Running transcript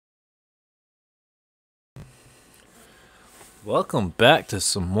Welcome back to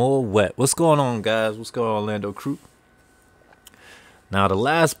some more wet. What's going on, guys? What's going on, Orlando crew? Now, the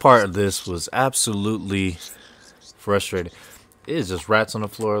last part of this was absolutely frustrating. It is just rats on the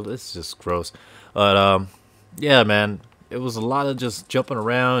floor. It's just gross. But yeah, man, it was a lot of just jumping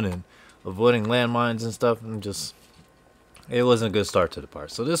around and avoiding landmines and stuff, and just it wasn't a good start to the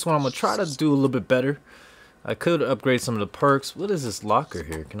part. So this one, I'm gonna try to do a little bit better. I could upgrade some of the perks. What is this locker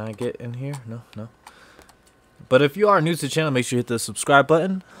here? Can I get in here? No, no. But if you are new to the channel, make sure you hit the subscribe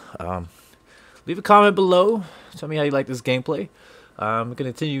button. Leave a comment below. Tell me how you like this gameplay. I'm going to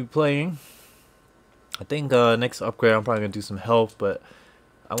continue playing. I think next upgrade, I'm probably going to do some health. But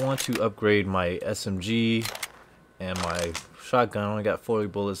I want to upgrade my SMG and my shotgun. I only got 40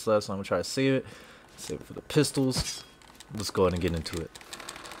 bullets left, so I'm going to try to save it. Save it for the pistols. Let's go ahead and get into it.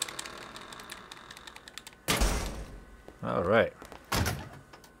 Alright.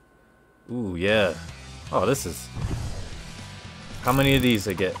 Ooh, yeah. Oh, this is... How many of these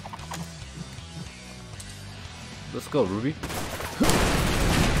I get? Let's go, Ruby.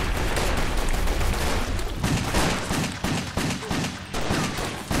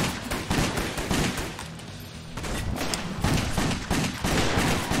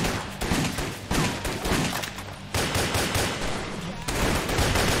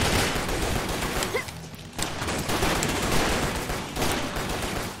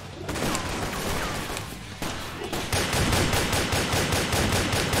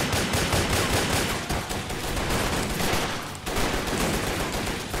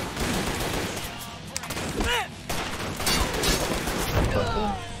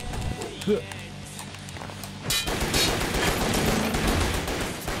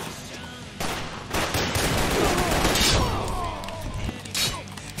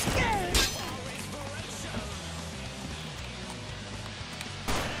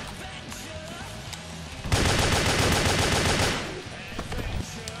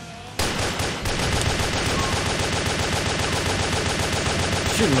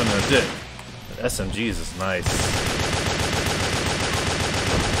 Shoot him in the dick. The SMGs is nice.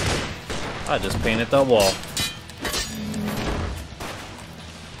 I just painted that wall.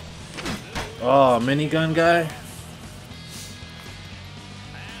 Oh, minigun guy.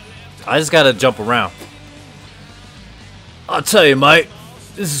 I just gotta jump around. I'll tell you, mate.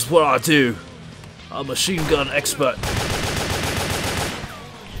 This is what I do. I'm a machine gun expert.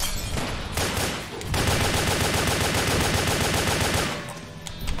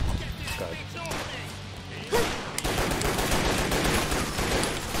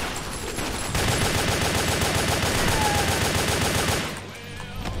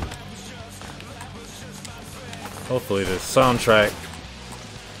 Hopefully the soundtrack.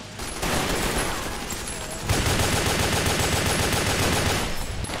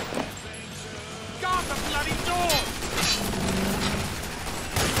 Guard the bloody door!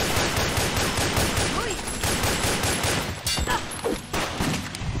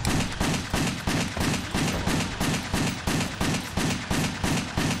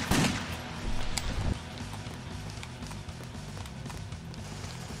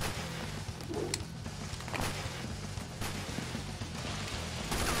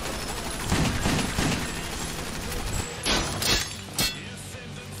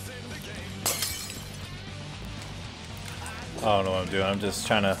 I don't know what I'm doing. I'm just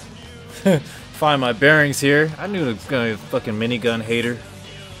trying to find my bearings here. I knew it was gonna be a fucking minigun hater.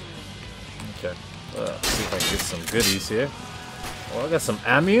 Okay. See if I can get some goodies here. Oh, I got some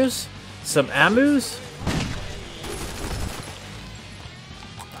ammus? Some ammus?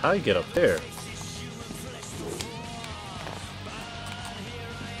 How do you get up there?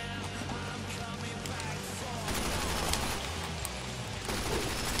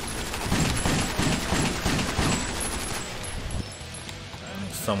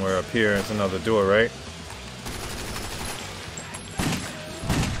 Somewhere up here, it's another door, right?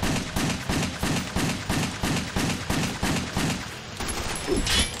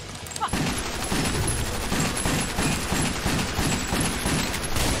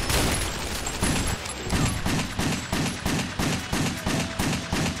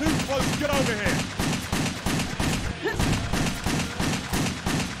 Too close, get over here!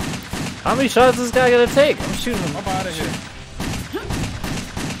 How many shots is this guy gonna take? I'm shooting him. I'm out of here.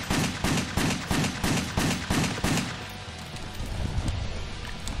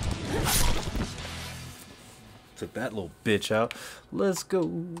 Took that little bitch out. Let's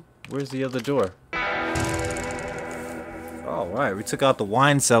go. Where's the other door? Alright, we took out the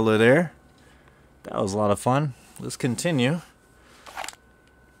wine cellar there. That was a lot of fun. Let's continue.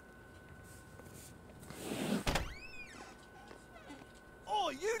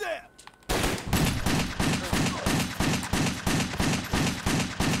 Oh, you there!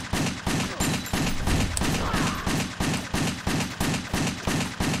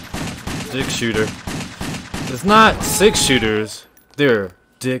 Dick shooter. It's not 6 shooters. They're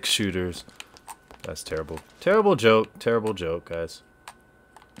dick shooters. That's terrible. Terrible joke. Terrible joke, guys.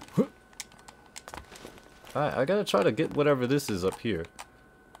 I gotta try to get whatever this is up here.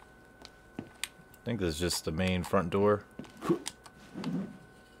 I think this is just the main front door.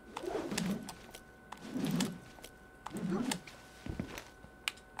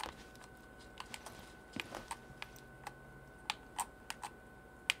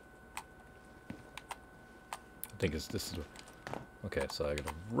 I think it's this is. Okay, so I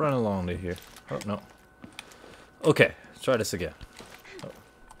gotta run along to here. Oh no. Okay, let's try this again. Oh.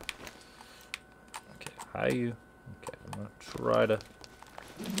 Okay, hi you. Okay, I'm gonna try to.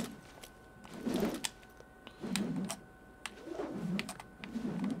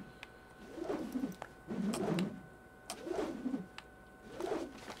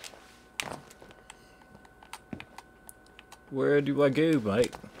 Where do I go,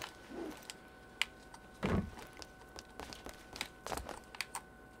 mate?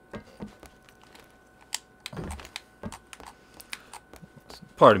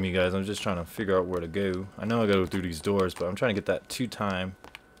 Pardon me, guys. I'm just trying to figure out where to go. I know I gotta go through these doors, but I'm trying to get that 2 time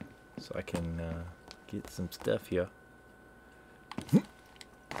so I can get some stuff here.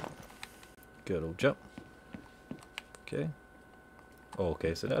 Good old jump. Okay. Oh,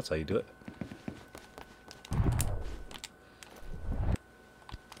 okay, so that's how you do it.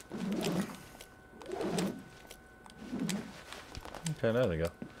 Okay, there we go.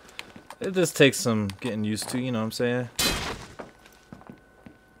 It just takes some getting used to, you know what I'm saying?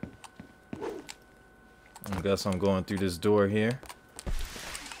 I guess I'm going through this door here.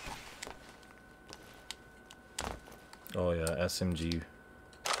 Oh yeah, SMG.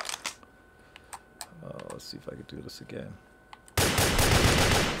 Let's see if I can do this again.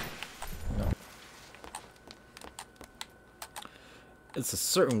 No. It's a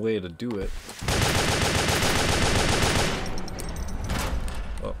certain way to do it.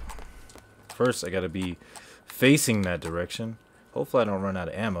 Oh. First I gotta be facing that direction. Hopefully I don't run out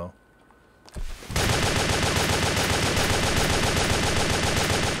of ammo.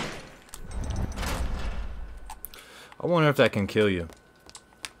 I wonder if that can kill you.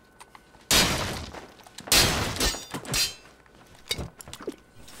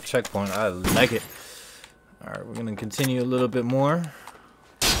 Checkpoint, I like it. Alright, we're gonna continue a little bit more.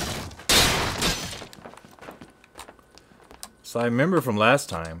 So I remember from last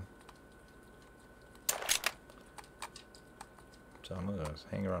time. So I'm gonna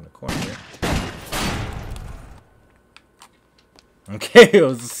hang around the corner here. Okay,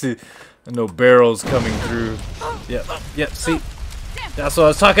 let's see. No barrels coming through. Yep, yep, see? That's what I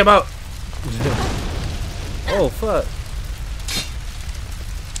was talking about! Oh, fuck.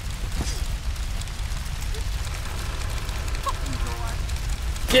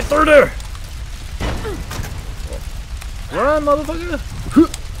 Get through there! Run, motherfucker!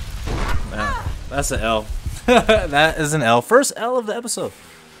 Nah, that's an L. That is an L. First L of the episode.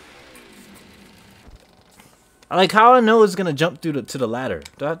 I like how I know it's gonna jump through to the ladder.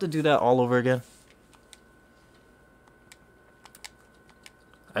 Do I have to do that all over again?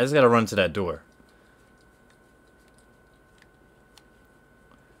 I just gotta run to that door.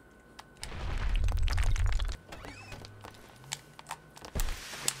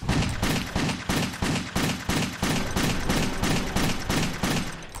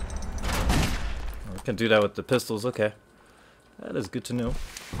 I can do that with the pistols. Okay, that is good to know.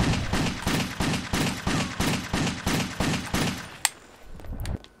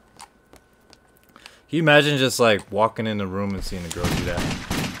 Can you imagine just like walking in the room and seeing a girl do that?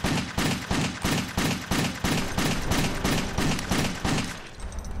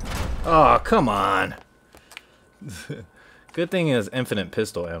 Oh, come on. Good thing is infinite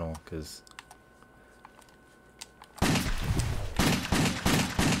pistol ammo, because...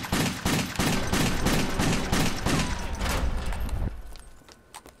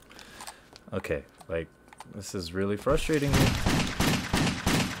 Okay, like, this is really frustrating me.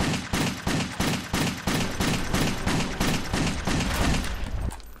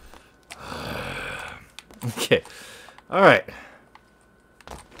 Okay, alright.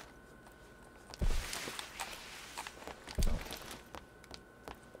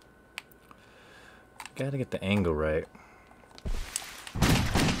 Gotta get the angle right.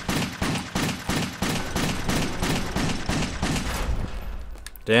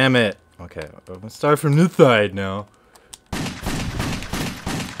 Damn it. Okay, I'm gonna start from this side now.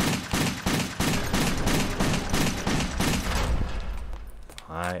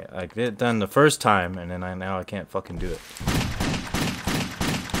 I get it done the first time, and then now I can't fucking do it.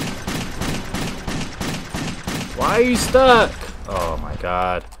 Why are you stuck? Oh my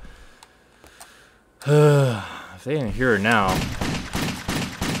god. If they didn't hear it now.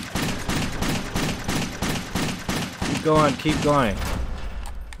 Keep going, keep going.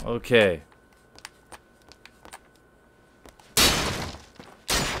 Okay.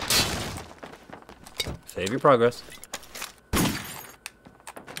 Save your progress.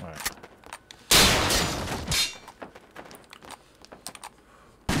 Alright.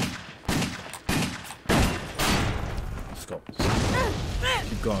 Let's go.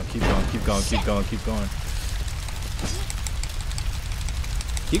 Keep going, keep going, keep going, keep going, keep going.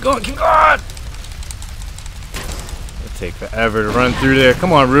 Keep going, keep going! It'll take forever to run through there.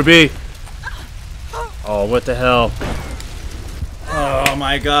 Come on, Ruby! Oh, what the hell? Oh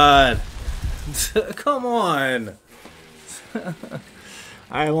my god! Come on!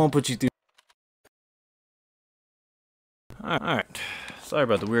 I won't put you through. Alright. Sorry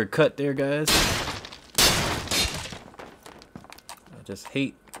about the weird cut there, guys. I just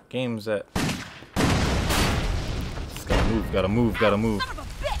hate games that. Just gotta move, gotta move, gotta move.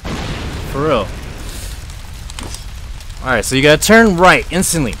 For real. Alright, so you gotta turn right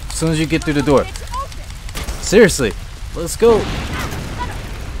instantly as soon as you get through the door. Seriously. Let's go.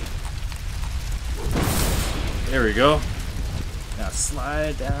 There we go. Now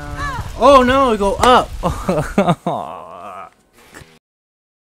slide down. Oh no, go up.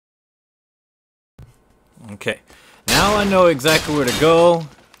 Okay. Now I know exactly where to go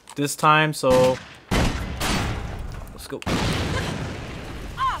this time, so let's go.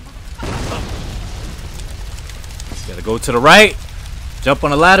 Gotta go to the right, jump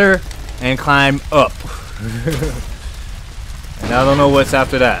on the ladder, and climb up. And I don't know what's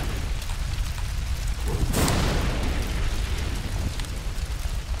after that.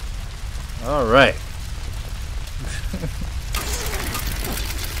 All right.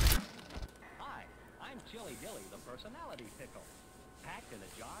 Hi, I'm Chili Dilly, the personality pickle. Packed in a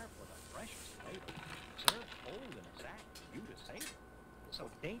jar for the freshest flavor. Served cold in a sack for you to savor. So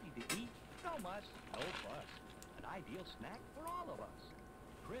dainty to eat, no muss, no fuss. An ideal snack for all of us.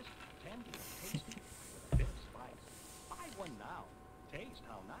 Crisp, tender, and tasty with a bit of spice. Buy one now. Taste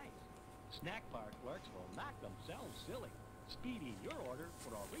how nice. Snack bar clerks will knock themselves silly. Speedy your order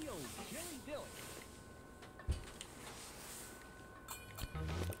for a real Chili Dilly.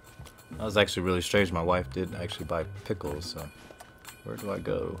 That was actually really strange. My wife did actually buy pickles, so where do I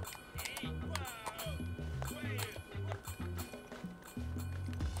go?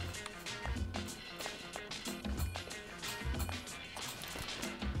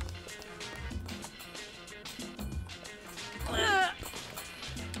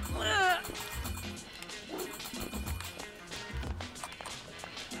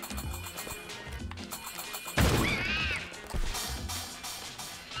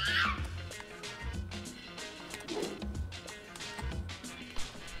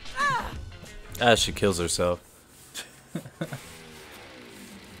 As she kills herself.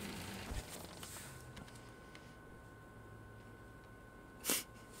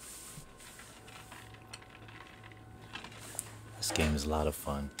 This game is a lot of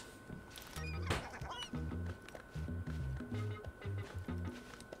fun.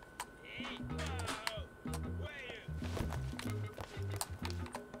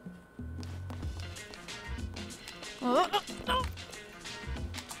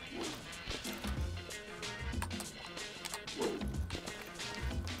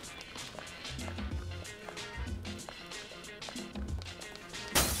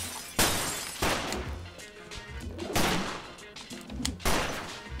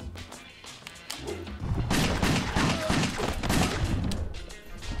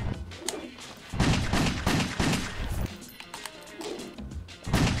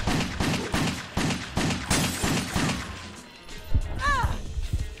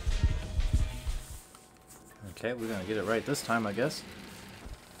 Okay, we're gonna get it right this time, I guess.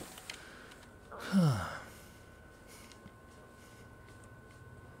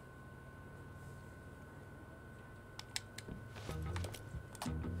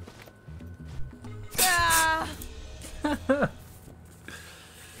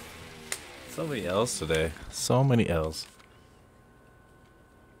 So many L's today. So many L's.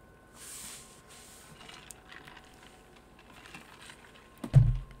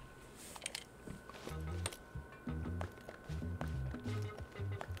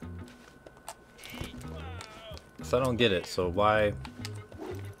 So I don't get it. So why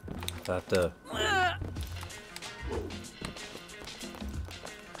that the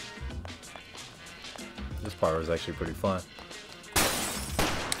this part was actually pretty fun.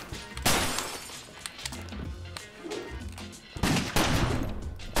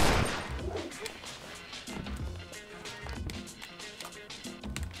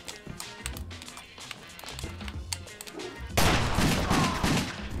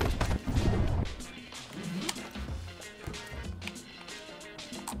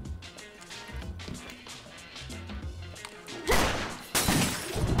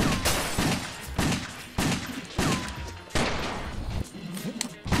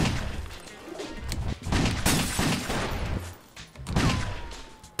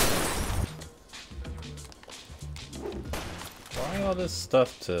 all this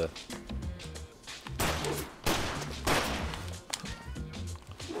stuff to...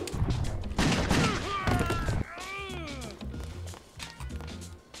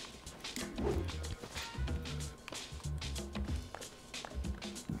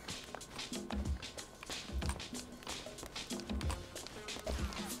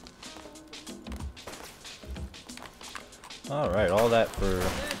 Alright, all that for...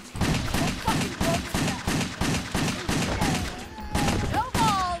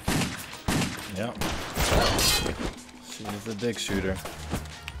 Yep. She's the dick shooter.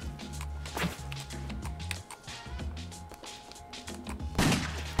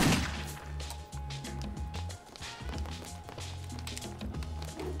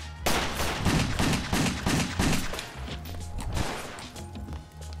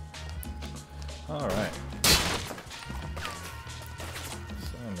 Alright.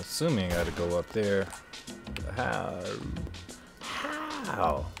 So I'm assuming I gotta go up there. How?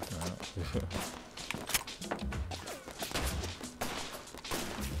 How?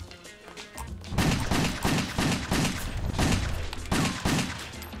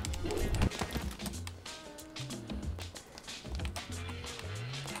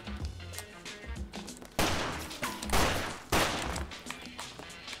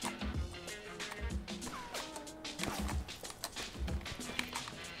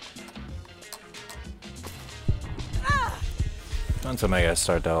 Until I gotta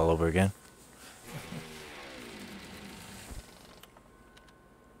start that all over again.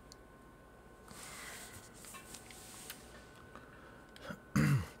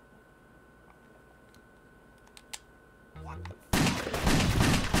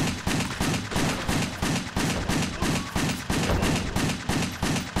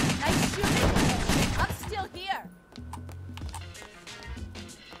 Nice shooting. I'm still here.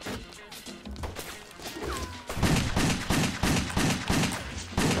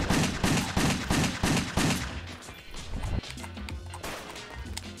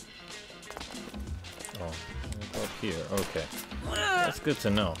 Up here, okay. That's good to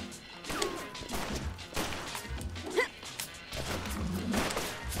know.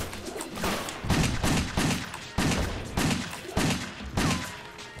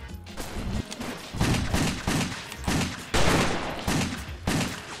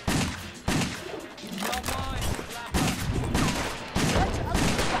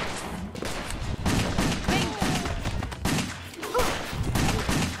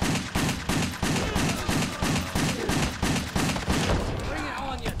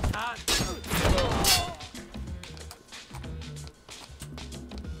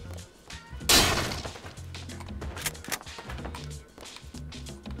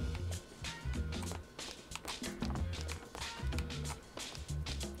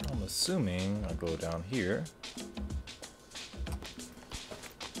 I'm assuming I'll go down here.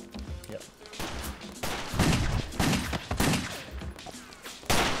 Yep.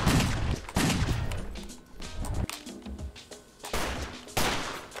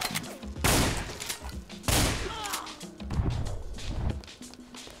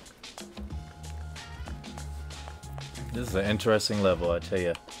 This is an interesting level, I tell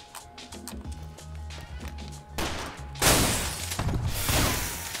you.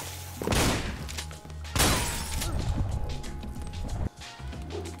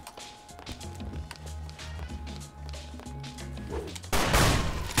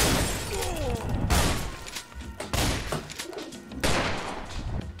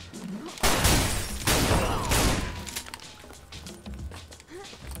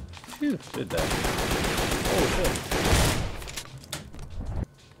 Phew, did that.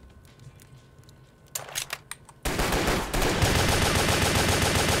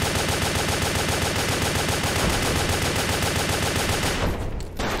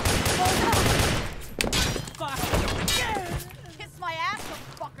 Oh shit. Kiss my ass,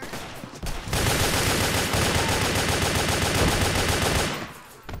 fucker.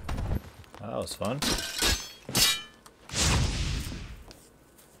 That was fun.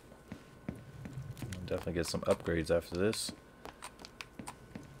 I'll definitely get some upgrades after this.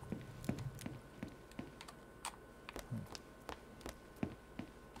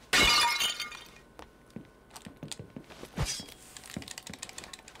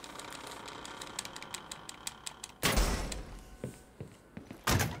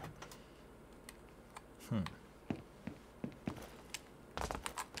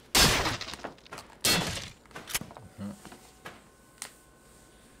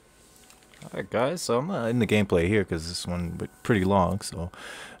 Alright guys, so I'm in the gameplay here because this one was pretty long, so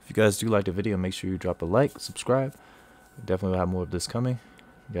if you guys do like the video, make sure you drop a like, subscribe. Definitely will have more of this coming.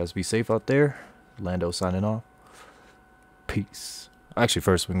 You guys be safe out there. Lando signing off. Peace. Actually,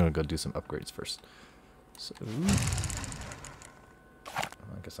 first we're gonna go do some upgrades first. So,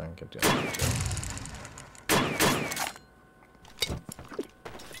 I guess I can keep doing that.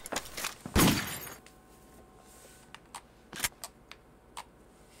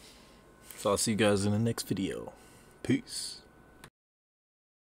 So I'll see you guys in the next video. Peace.